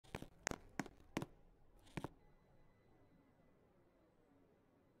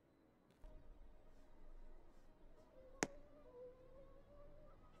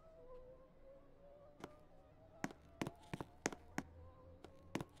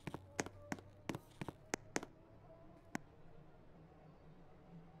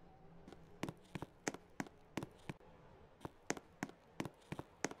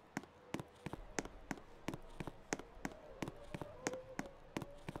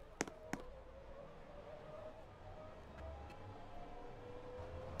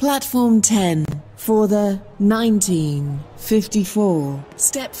Platform 10 for the 1954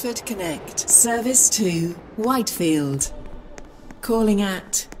 Stepford Connect service to Whitefield. Calling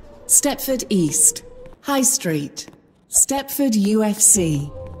at Stepford East, High Street, Stepford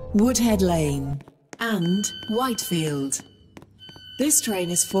UFC, Woodhead Lane and Whitefield. This train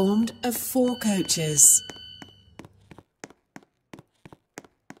is formed of 4 coaches.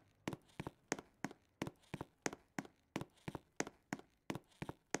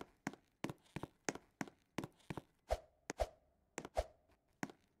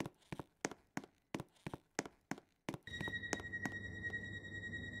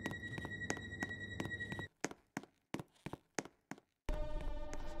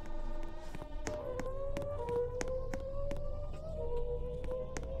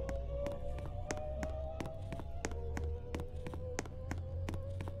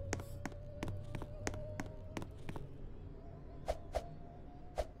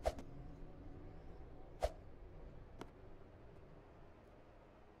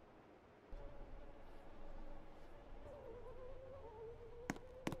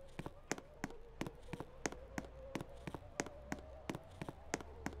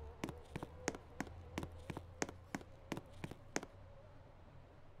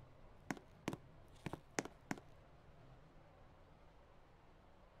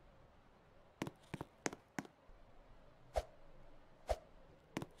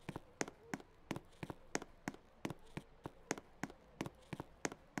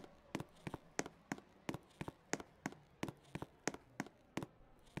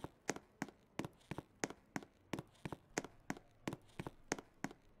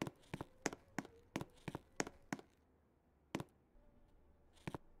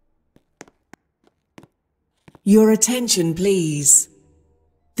 Your attention, please.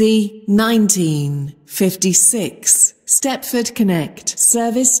 The 1956 Stepford Connect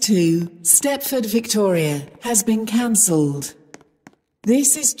service to Stepford Victoria has been cancelled.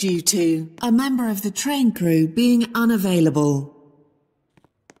 This is due to a member of the train crew being unavailable.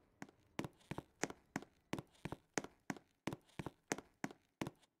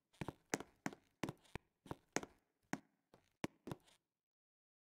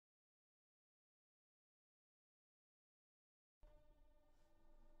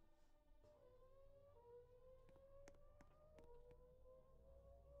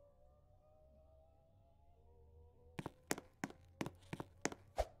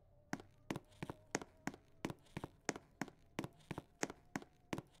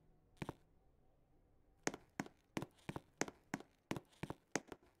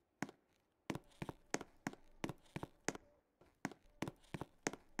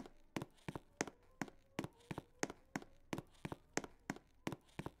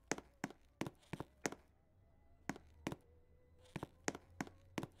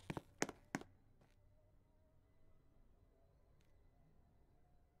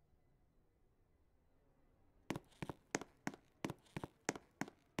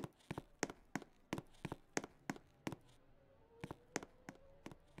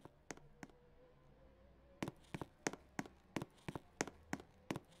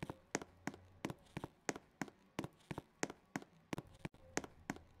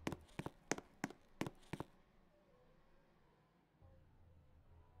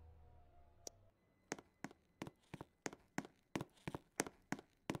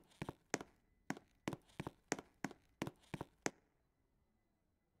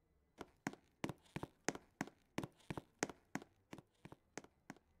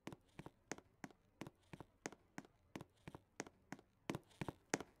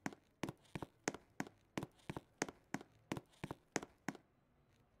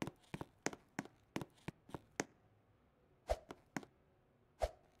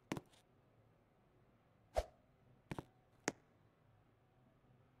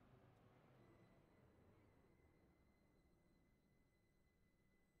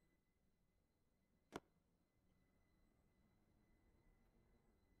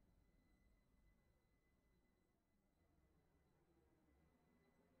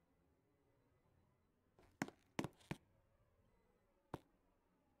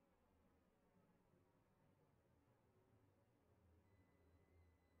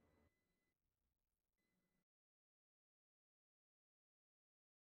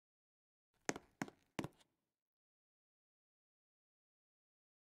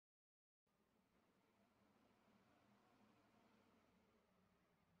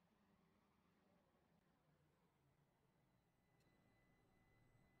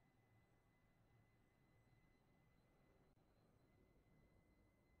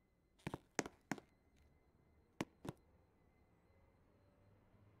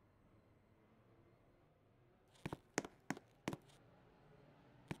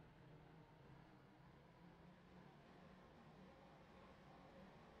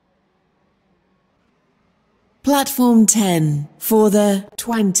 Platform 10 for the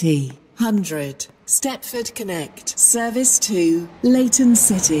 2000 Stepford Connect service to Leighton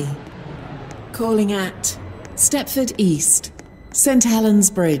City. Calling at Stepford East, St Helens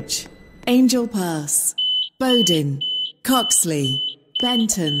Bridge, Angel Pass, Bowden, Coxley,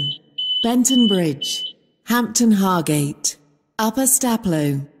 Benton, Benton Bridge, Hampton Hargate, Upper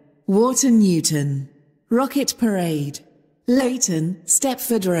Staplow, Wharton Newton, Rocket Parade, Leighton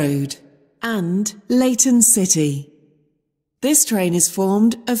Stepford Road, and Leighton City. This train is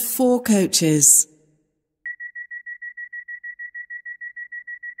formed of 4 coaches.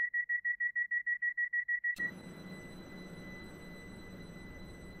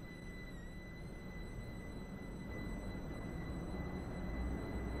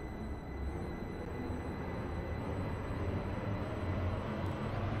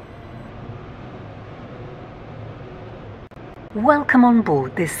 Welcome on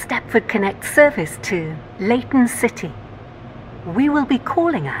board this Stepford Connect service to Leighton City. We will be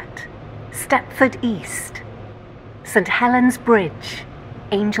calling at Stepford East, St Helens Bridge,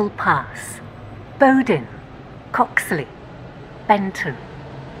 Angel Pass, Bowden, Coxley, Benton,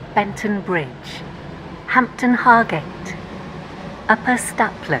 Benton Bridge, Hampton Hargate, Upper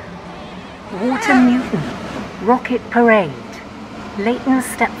Staplow, Wharton Newton, Rocket Parade, Leighton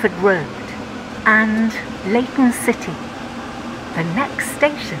Stepford Road, and Leighton City. The next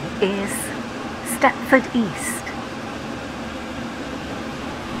station is Stepford East.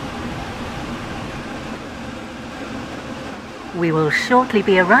 We will shortly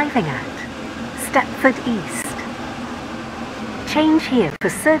be arriving at Stepford East. Change here for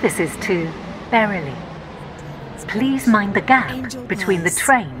services to Berrily. Please mind the gap between the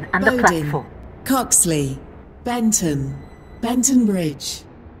train and the platform. Coxley, Benton, Benton Bridge,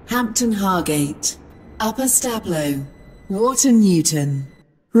 Hampton Hargate, Upper Staplow, Wharton Newton,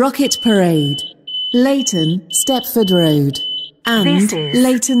 Rocket Parade, Leighton Stepford Road, and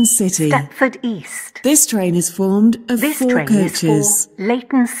Leighton City. Stepford East. This train is formed of 4 coaches. Is for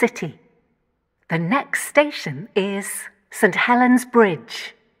Leighton City. The next station is St Helens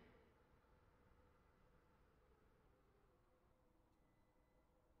Bridge.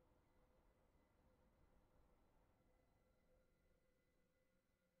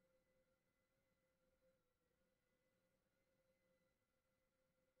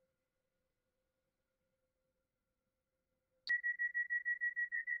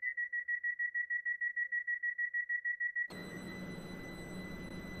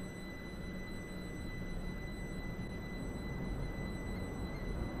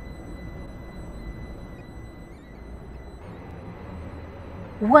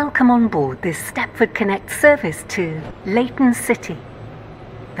 Welcome on board this Stepford Connect service to Leighton City.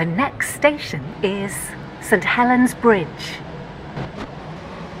 The next station is St Helens Bridge.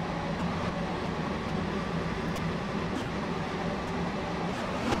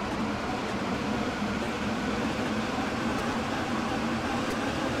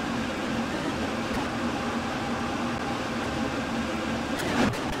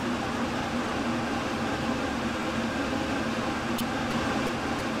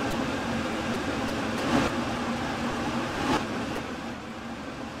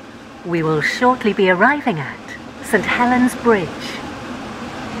 We will shortly be arriving at St Helens Bridge.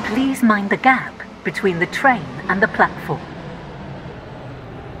 Please mind the gap between the train and the platform.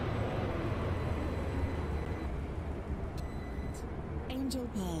 Angel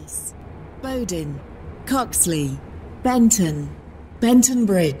Pass, Bowden, Coxley, Benton, Benton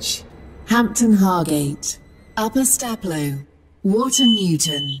Bridge, Hampton Hargate, Upper Staplow, Wharton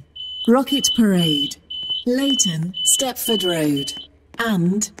Newton, Rocket Parade, Leighton Stepford Road,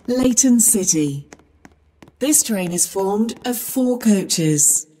 and Leighton City. This train is formed of 4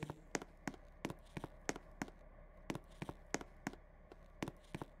 coaches.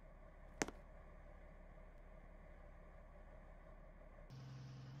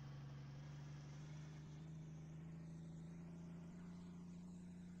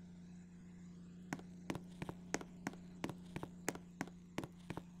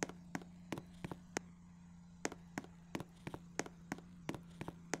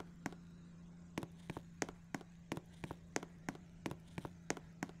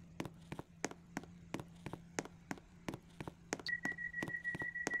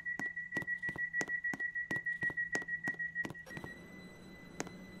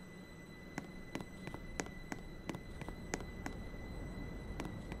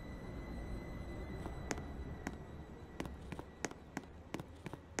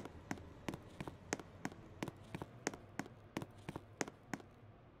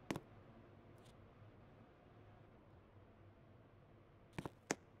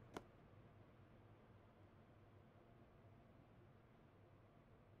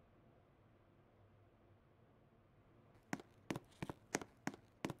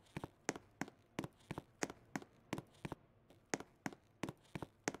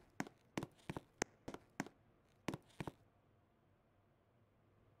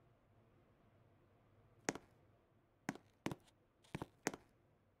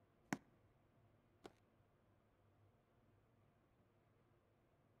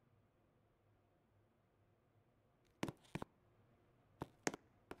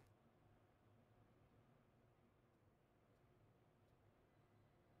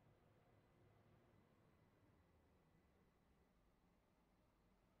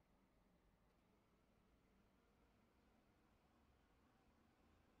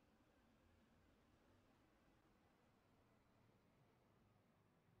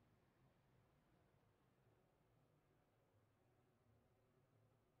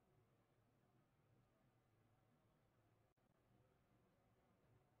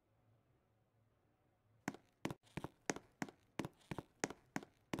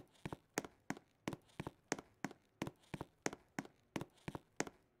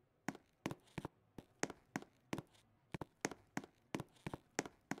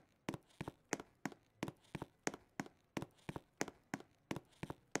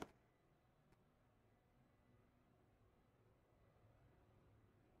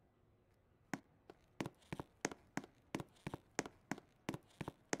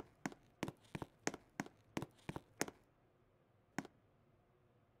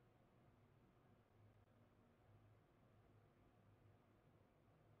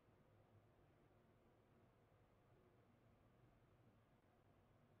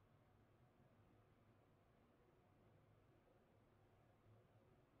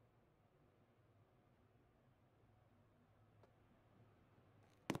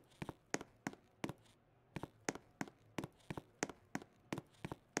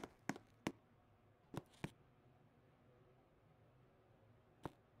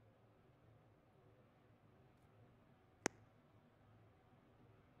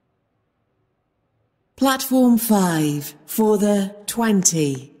 Platform 5 for the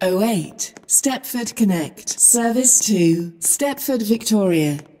 2008 Stepford Connect. Service to Stepford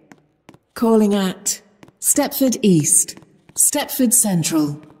Victoria. Calling at Stepford East, Stepford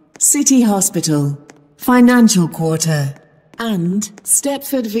Central, City Hospital, Financial Quarter, and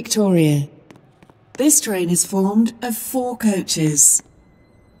Stepford Victoria. This train is formed of 4 coaches.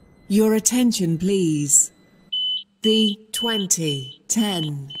 Your attention, please. The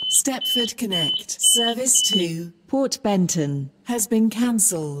 2010 Stepford Connect service to Port Benton has been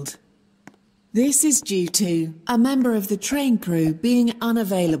cancelled. This is due to a member of the train crew being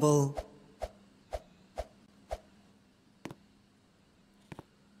unavailable.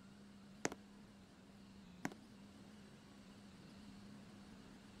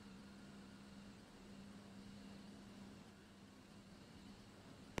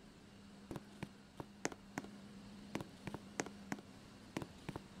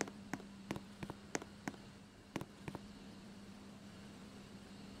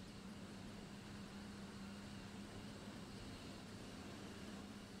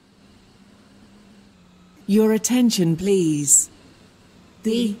 Your attention, please.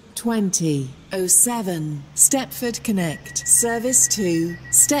 The 2007 Stepford Connect service to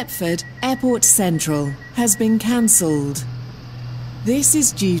Stepford Airport Central has been cancelled. This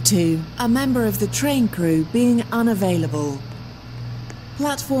is due to a member of the train crew being unavailable.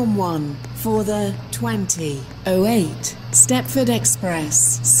 Platform 1 for the 2008 Stepford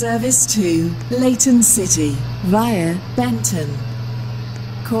Express service to Leighton City via Benton.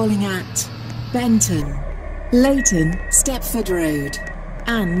 Calling at Benton, Leighton Stepford Road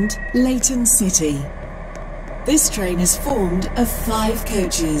and Leighton City. This train is formed of 5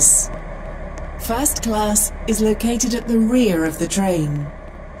 coaches. First class is located at the rear of the train.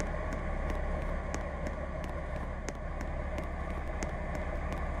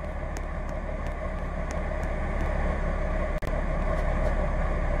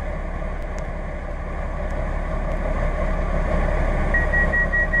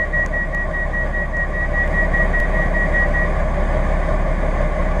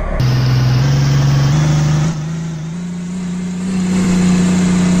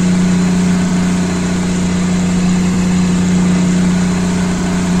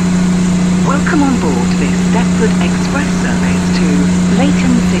 Welcome on board this Stepford Express service to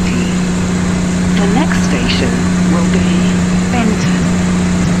Leighton City. The next station will be Benton.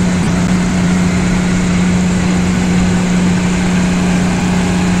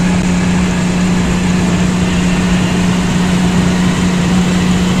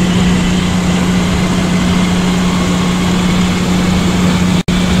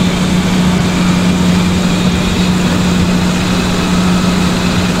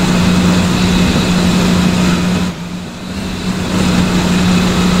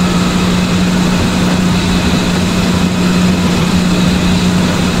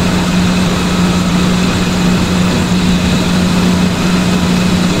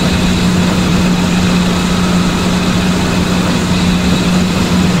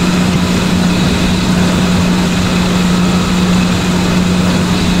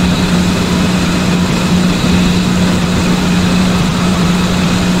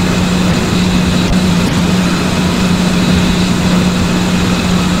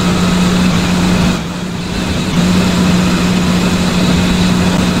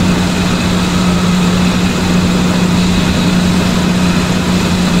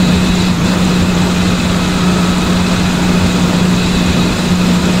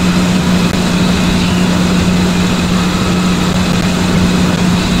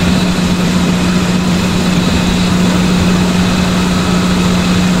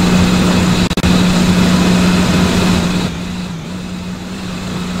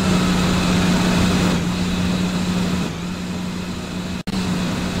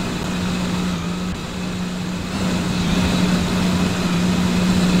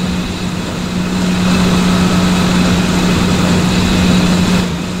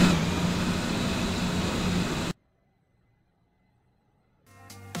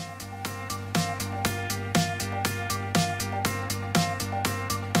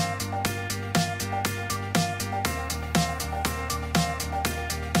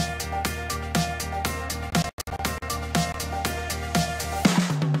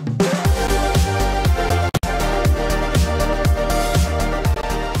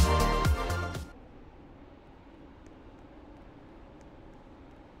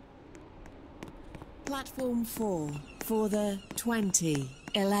 Platform 4 for the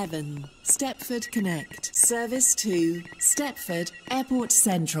 2011 Stepford Connect service to Stepford Airport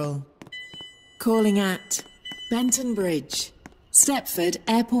Central. Calling at Benton Bridge, Stepford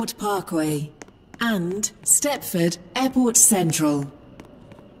Airport Parkway and Stepford Airport Central.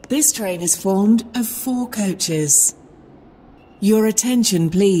 This train is formed of 4 coaches. Your attention,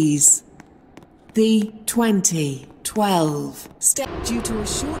 please. The 2012 due to a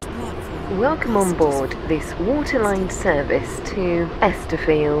short platform. Welcome on board this waterline service to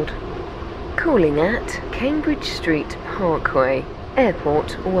Esterfield. Calling at Cambridge Street Parkway,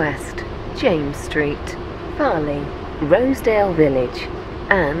 Airport West, James Street, Farley, Rosedale Village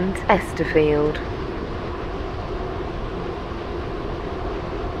and Esterfield.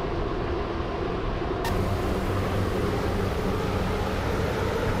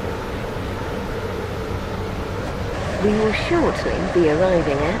 We will shortly be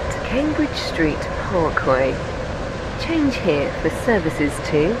arriving at Cambridge Street Parkway. Change here for services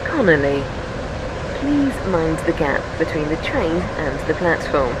to Connolly. Please mind the gap between the train and the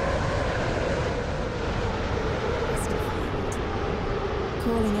platform.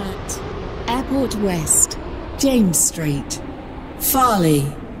 Calling at Airport West, James Street,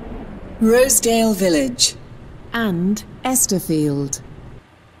 Farley, Rosedale Village and Esterfield.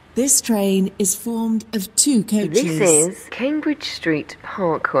 This train is formed of 2 coaches. This is Cambridge Street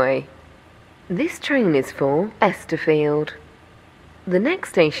Parkway. This train is for Esterfield. The next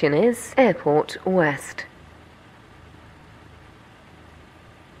station is Airport West.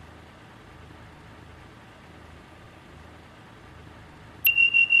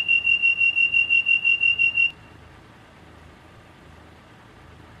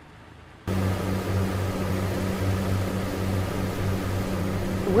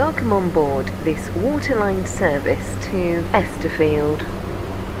 Welcome on board this waterline service to Esterfield.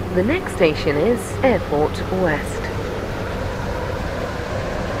 The next station is Airport West.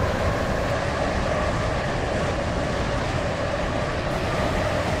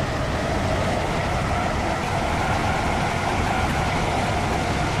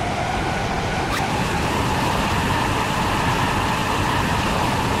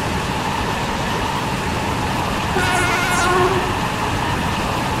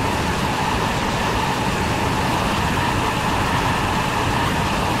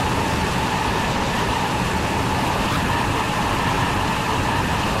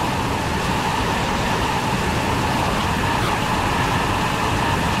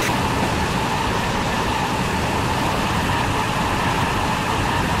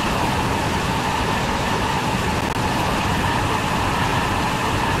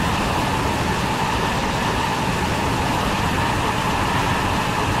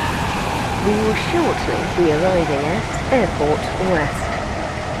 We will shortly be arriving at Airport West.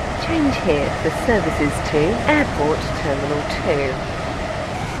 Change here for services to Airport Terminal 2.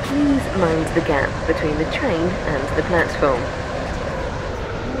 Please mind the gap between the train and the platform.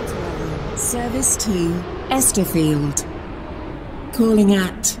 Service to Esterfield. Calling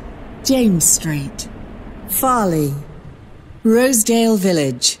at James Street, Farley, Rosedale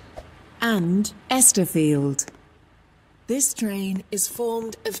Village and Esterfield. This train is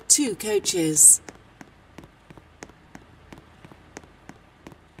formed of 2 coaches.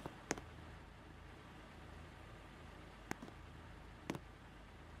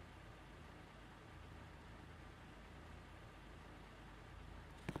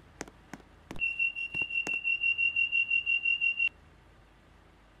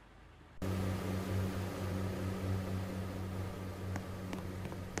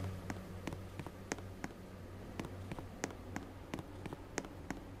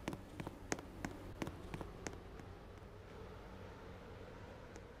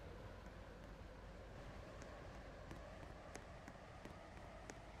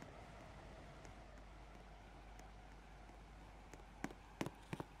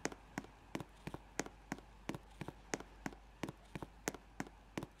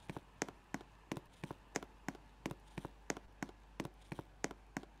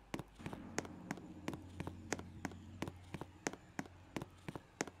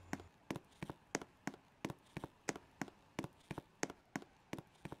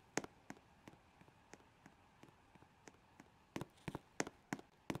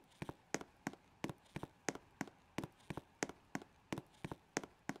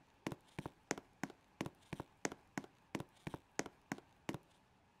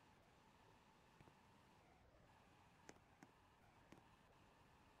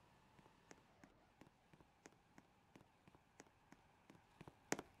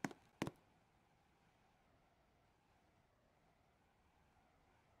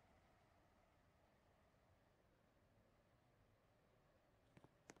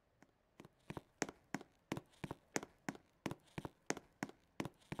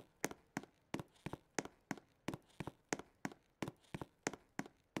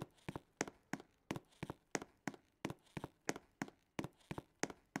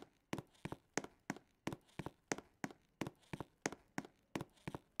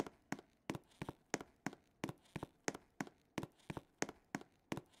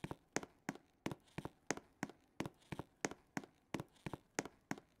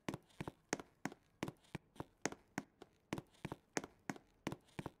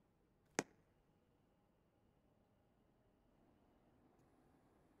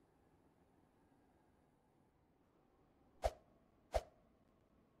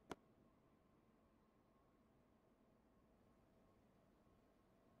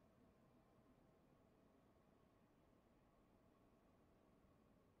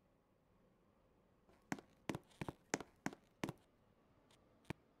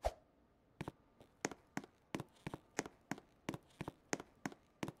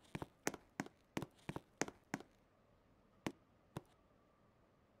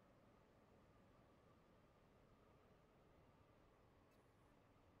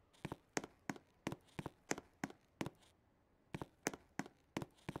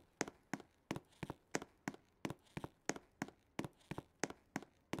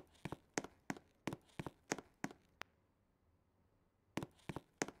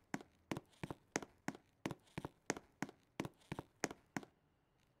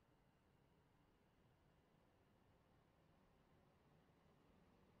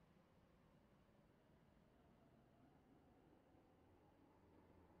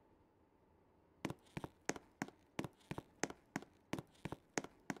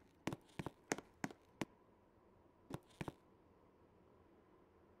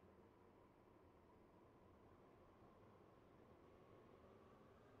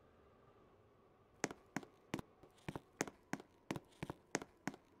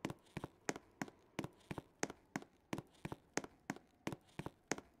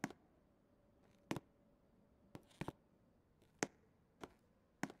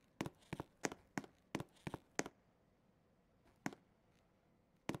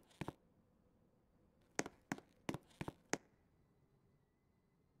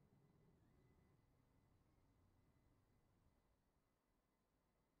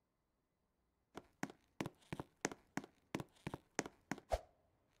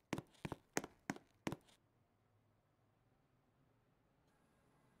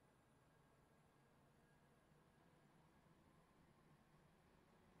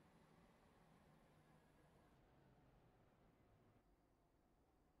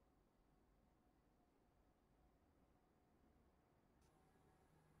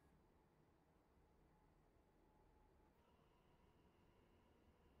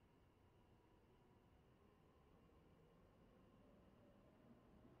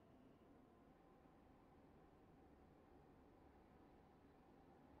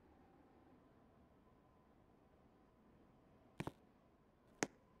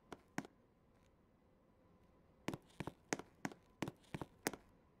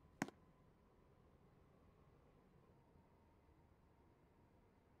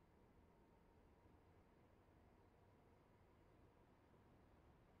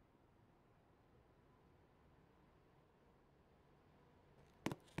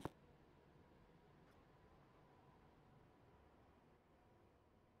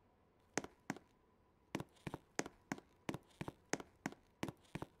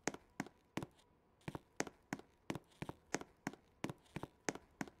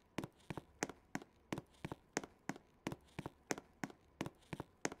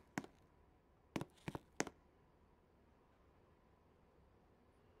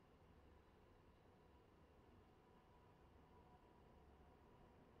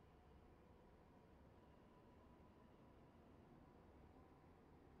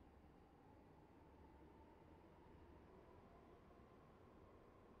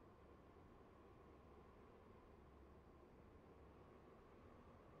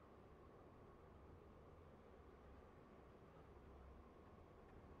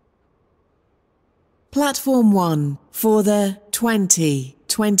 Platform 1 for the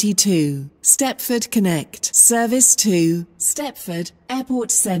 2022 Stepford Connect service to Stepford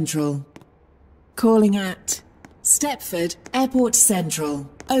Airport Central. Calling at Stepford Airport Central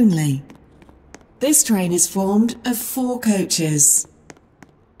only. This train is formed of 4 coaches.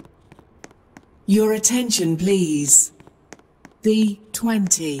 Your attention please. The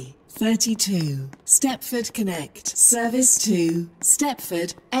 2032 Stepford Connect service to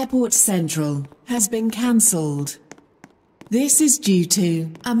Stepford Airport Central has been cancelled. This is due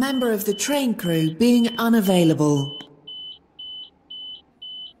to a member of the train crew being unavailable.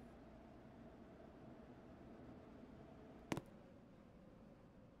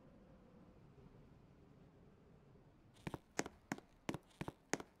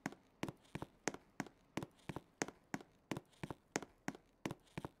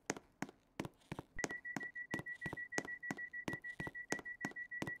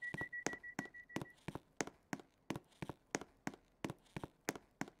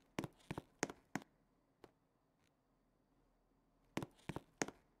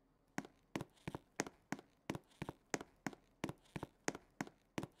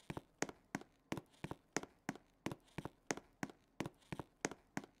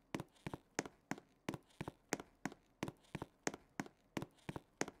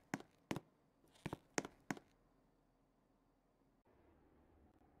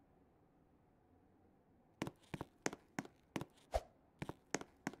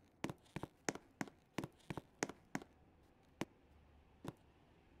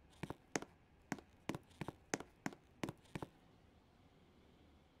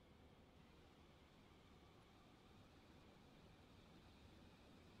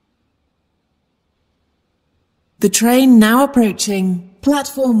 The train now approaching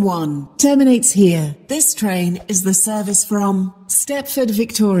Platform 1 terminates here. This train is the service from Stepford,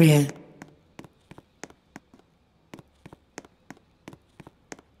 Victoria.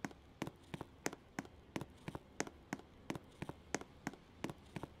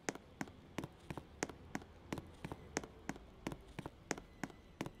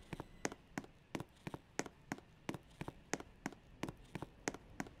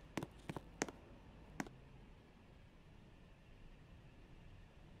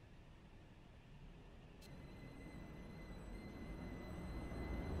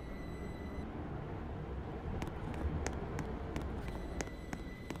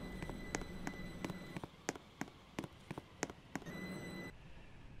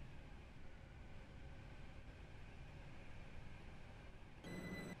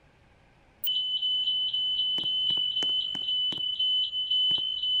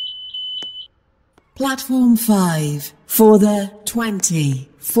 Platform 5 for the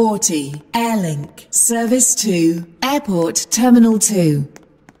 2040 Airlink service to Airport Terminal 2.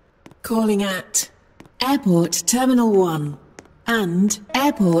 Calling at Airport Terminal 1 and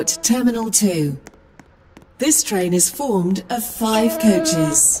Airport Terminal 2. This train is formed of 5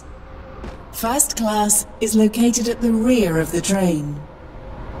 coaches. First class is located at the rear of the train.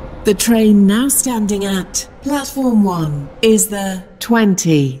 The train now standing at Platform 1 is the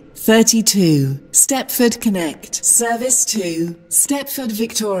 2032 Stepford Connect service to Stepford,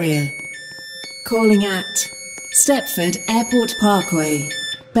 Victoria. Calling at Stepford Airport Parkway,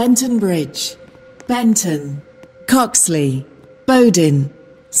 Benton Bridge, Benton, Coxley, Bowden,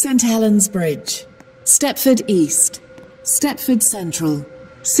 St Helens Bridge, Stepford East, Stepford Central,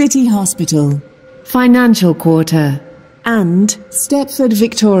 City Hospital, Financial Quarter, and Stepford,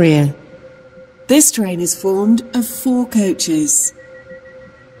 Victoria. This train is formed of 4 coaches.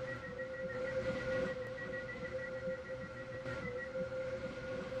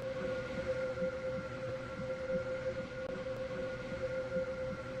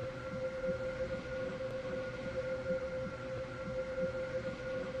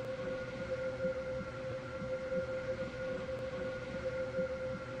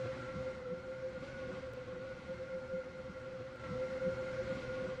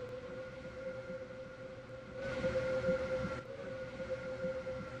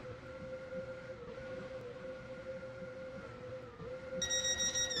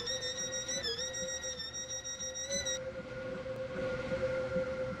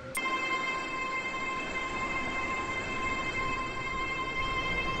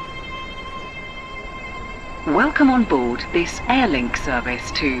 Welcome on board this Airlink service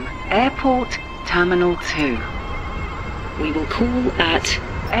to Airport Terminal 2. We will call at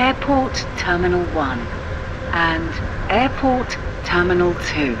Airport Terminal 1 and Airport Terminal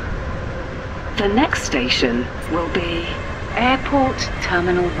 2. The next station will be Airport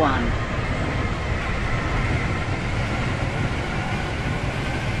Terminal 1.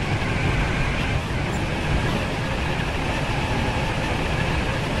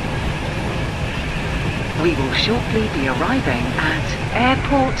 We will shortly be arriving at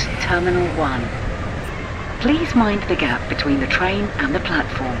Airport Terminal 1. Please mind the gap between the train and the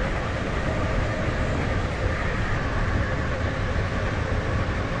platform.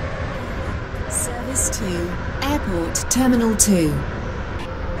 Service to Airport Terminal 2.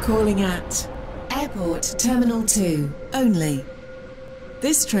 Calling at Airport Terminal 2 only.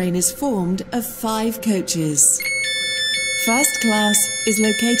 This train is formed of 5 coaches. First class is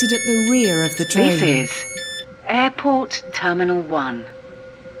located at the rear of the train. This is Airport Terminal 1.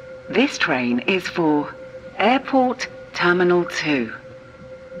 This train is for Airport Terminal 2.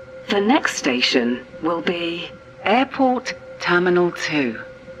 The next station will be Airport Terminal 2.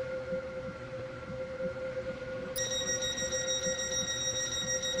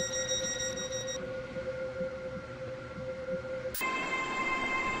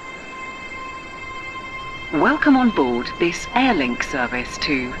 Welcome on board this Airlink service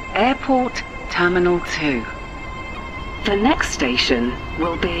to Airport Terminal 2. The next station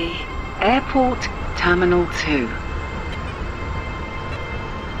will be Airport Terminal 2.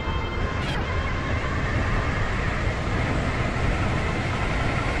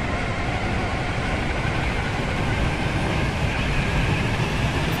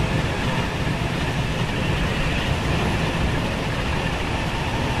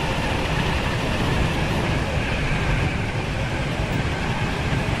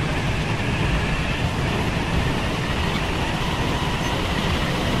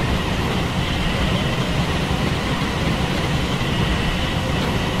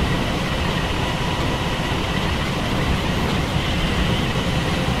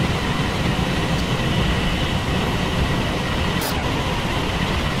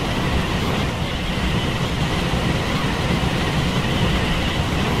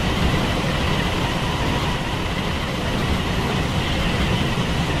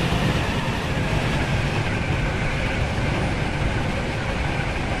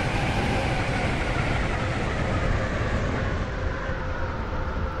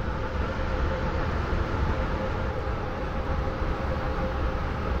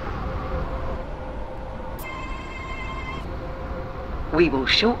 We will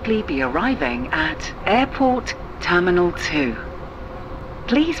shortly be arriving at Airport Terminal 2.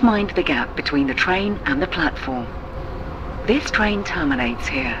 Please mind the gap between the train and the platform. This train terminates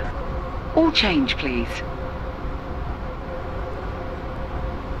here. All change, please.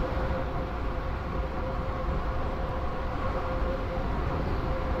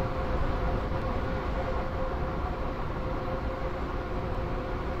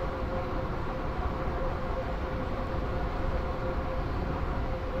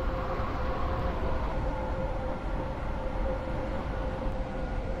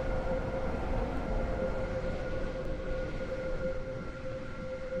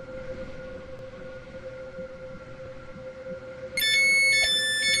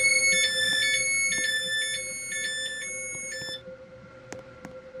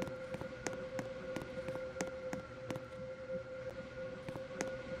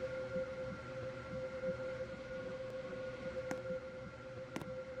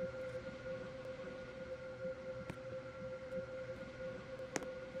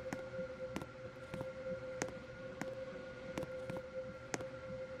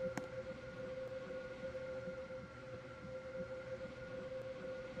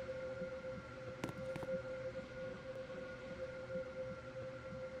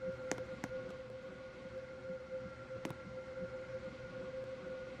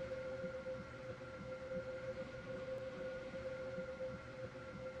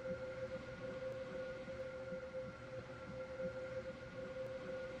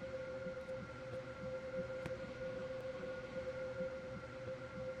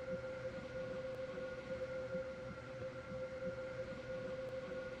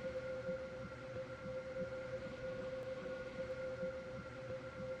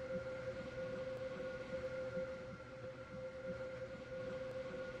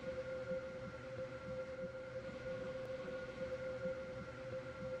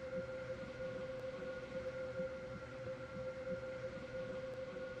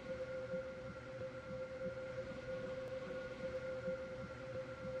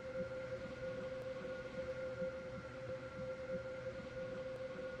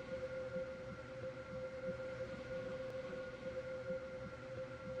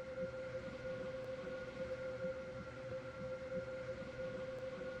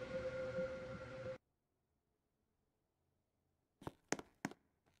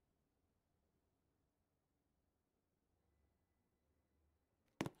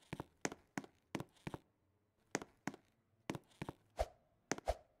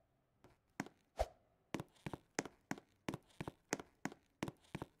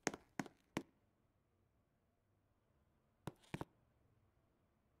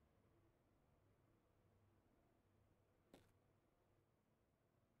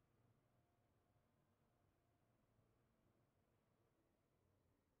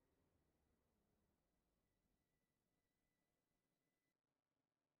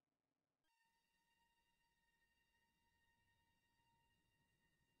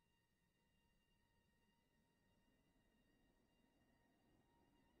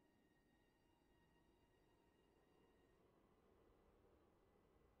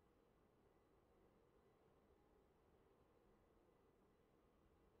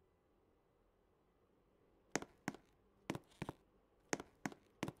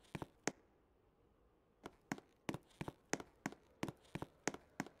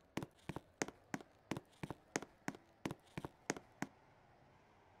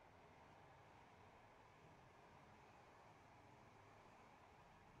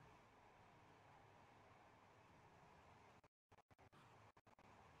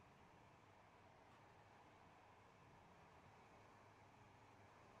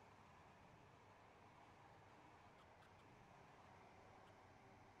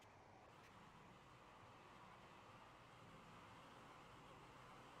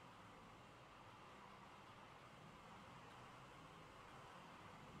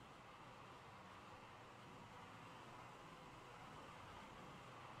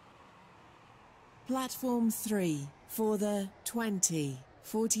 Platform 3 for the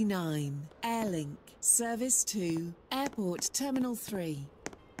 2049 Airlink service to Airport Terminal 3.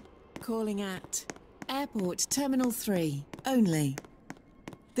 Calling at Airport Terminal 3 only.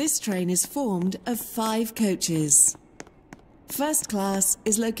 This train is formed of 5 coaches. First class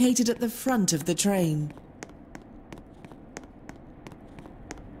is located at the front of the train.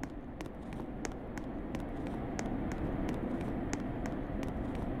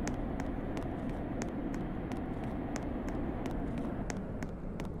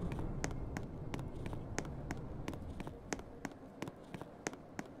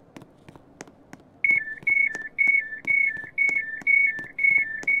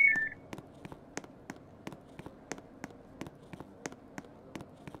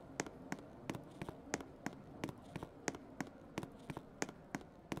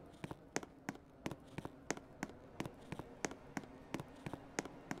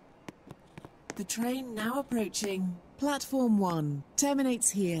 The train now approaching Platform 1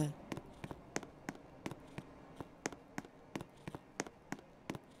 terminates here.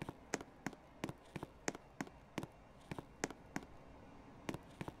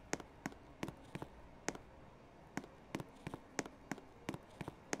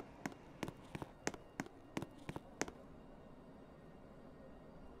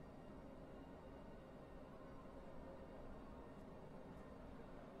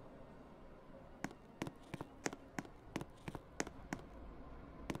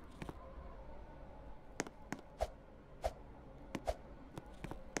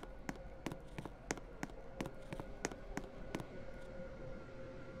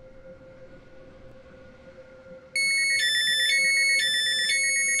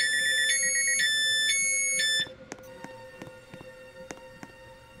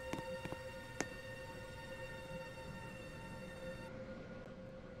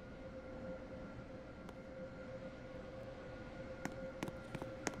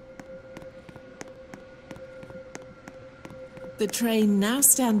 The train now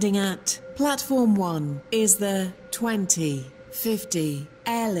standing at Platform 1 is the 2050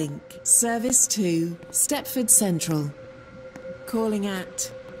 Airlink service to Stepford Central. Calling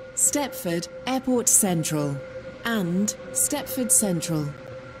at Stepford Airport Central and Stepford Central.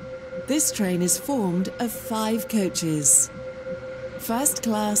 This train is formed of 5 coaches. First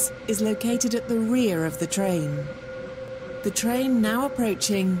class is located at the rear of the train. The train now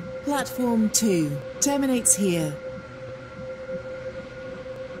approaching Platform 2 terminates here.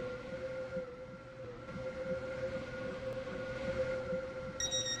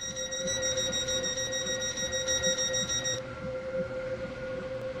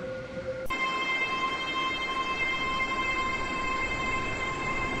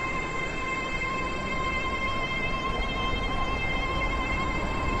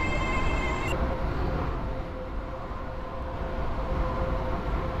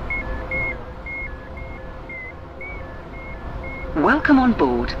 Welcome on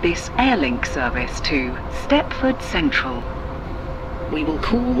board this Airlink service to Stepford Central. We will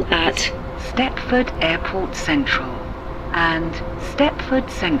call at Stepford Airport Central and Stepford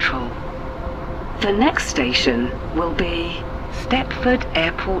Central. The next station will be Stepford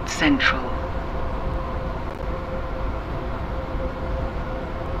Airport Central.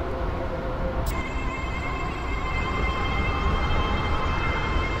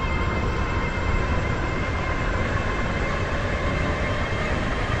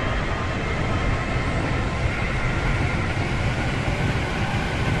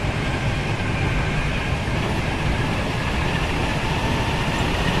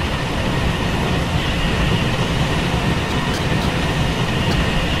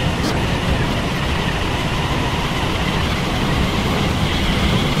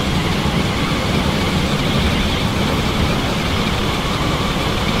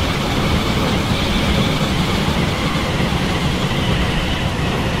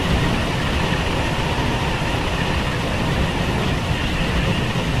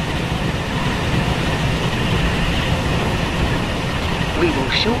 We will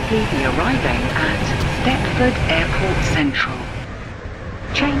shortly be arriving at Stepford Airport Central.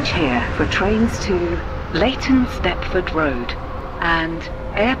 Change here for trains to Leighton Stepford Road and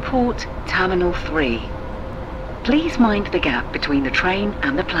Airport Terminal 3. Please mind the gap between the train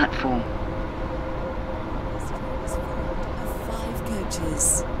and the platform. Of 5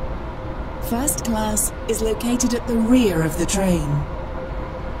 coaches. First class is located at the rear of the train.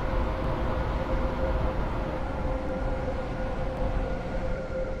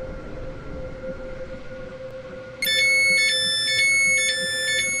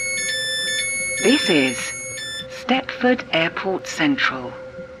 This is Stepford Airport Central.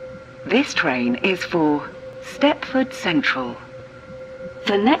 This train is for Stepford Central.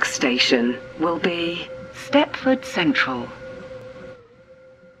 The next station will be Stepford Central.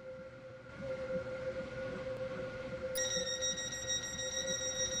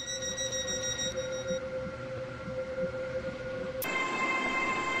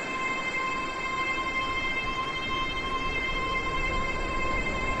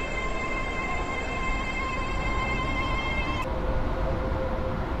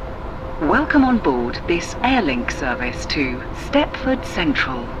 Welcome on board this Airlink service to Stepford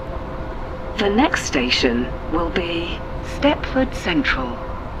Central. The next station will be Stepford Central.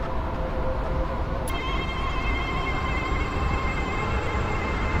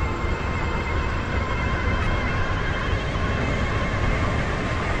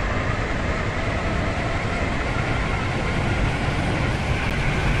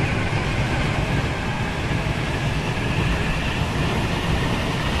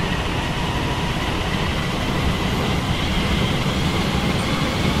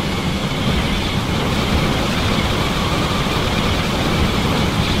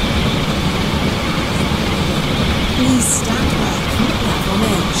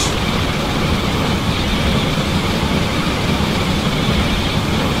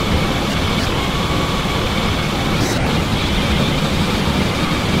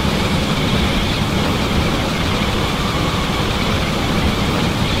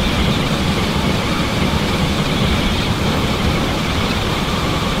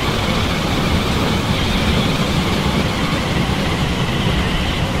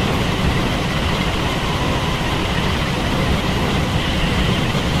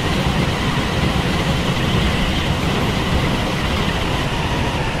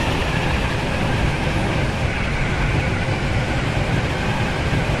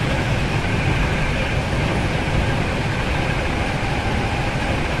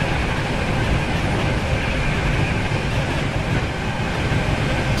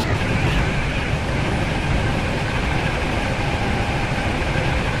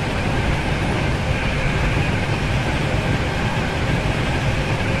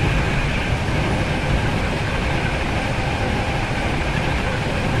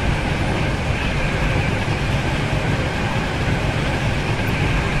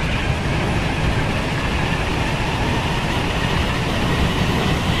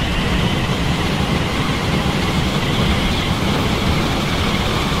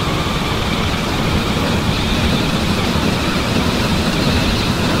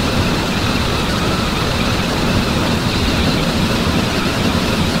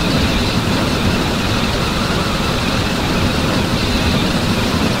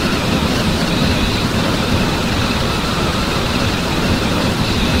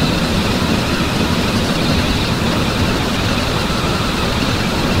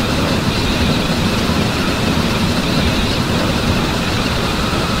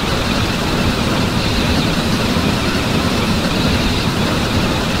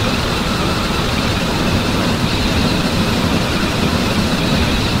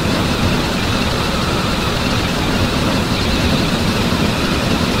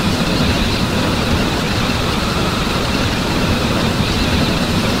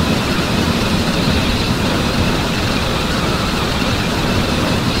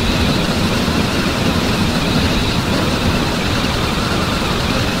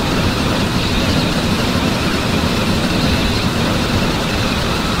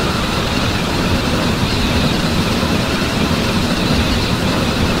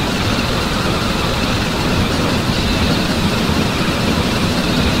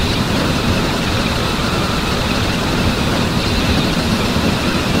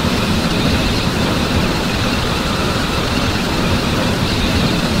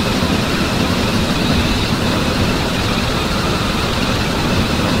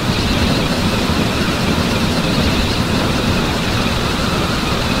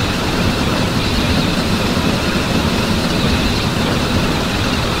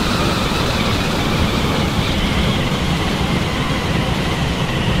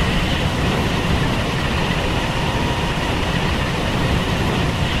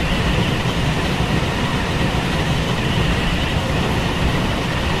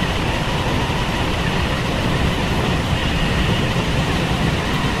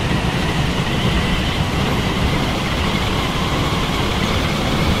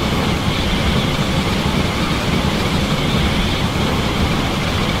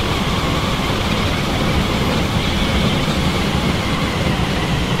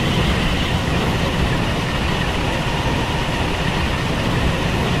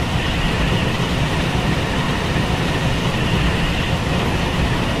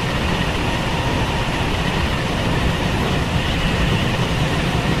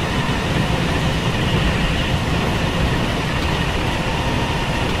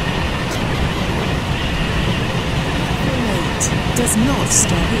 does not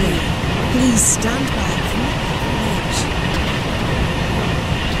stop here. Please stand back from the edge.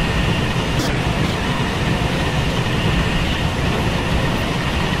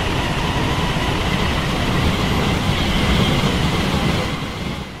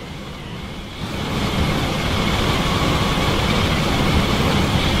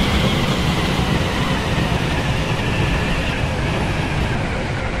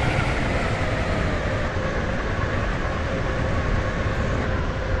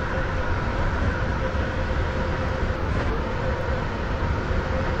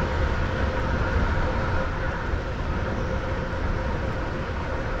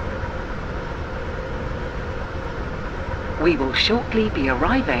 We will shortly be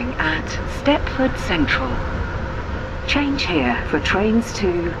arriving at Stepford Central. Change here for trains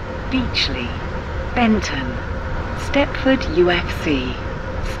to Beachley, Benton, Stepford UFC,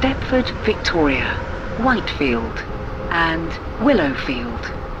 Stepford Victoria, Whitefield and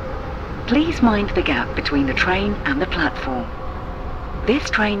Willowfield. Please mind the gap between the train and the platform. This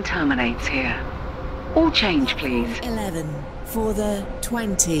train terminates here. All change, please. 11 for the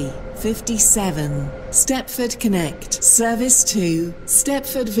 2057 Stepford Connect service to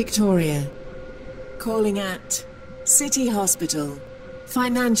Stepford Victoria. Calling at City Hospital,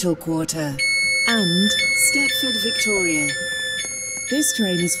 Financial Quarter and Stepford Victoria. This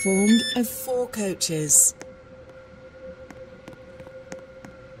train is formed of 4 coaches.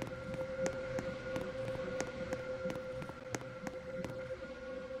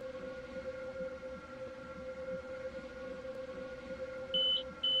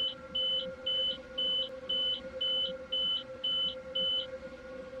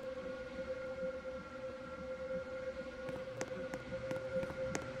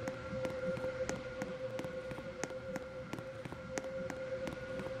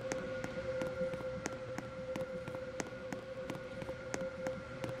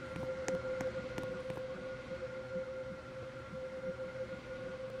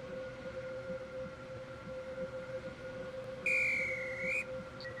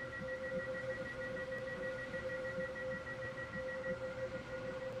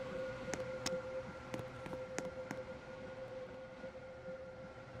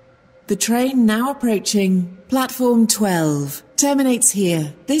 The train now approaching platform 12 terminates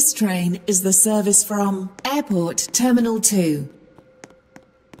here. This train is the service from Airport Terminal 2.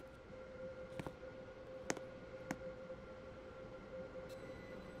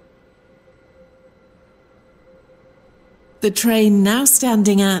 The train now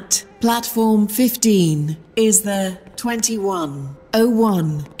standing at platform 15 is the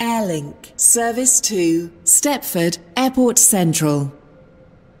 2101 Airlink service to Stepford Airport Central.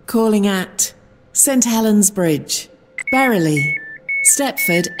 Calling at St Helens Bridge, Berrily,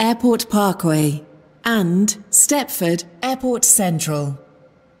 Stepford Airport Parkway and Stepford Airport Central.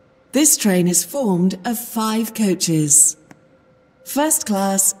 This train is formed of 5 coaches. First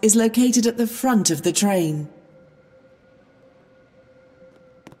class is located at the front of the train.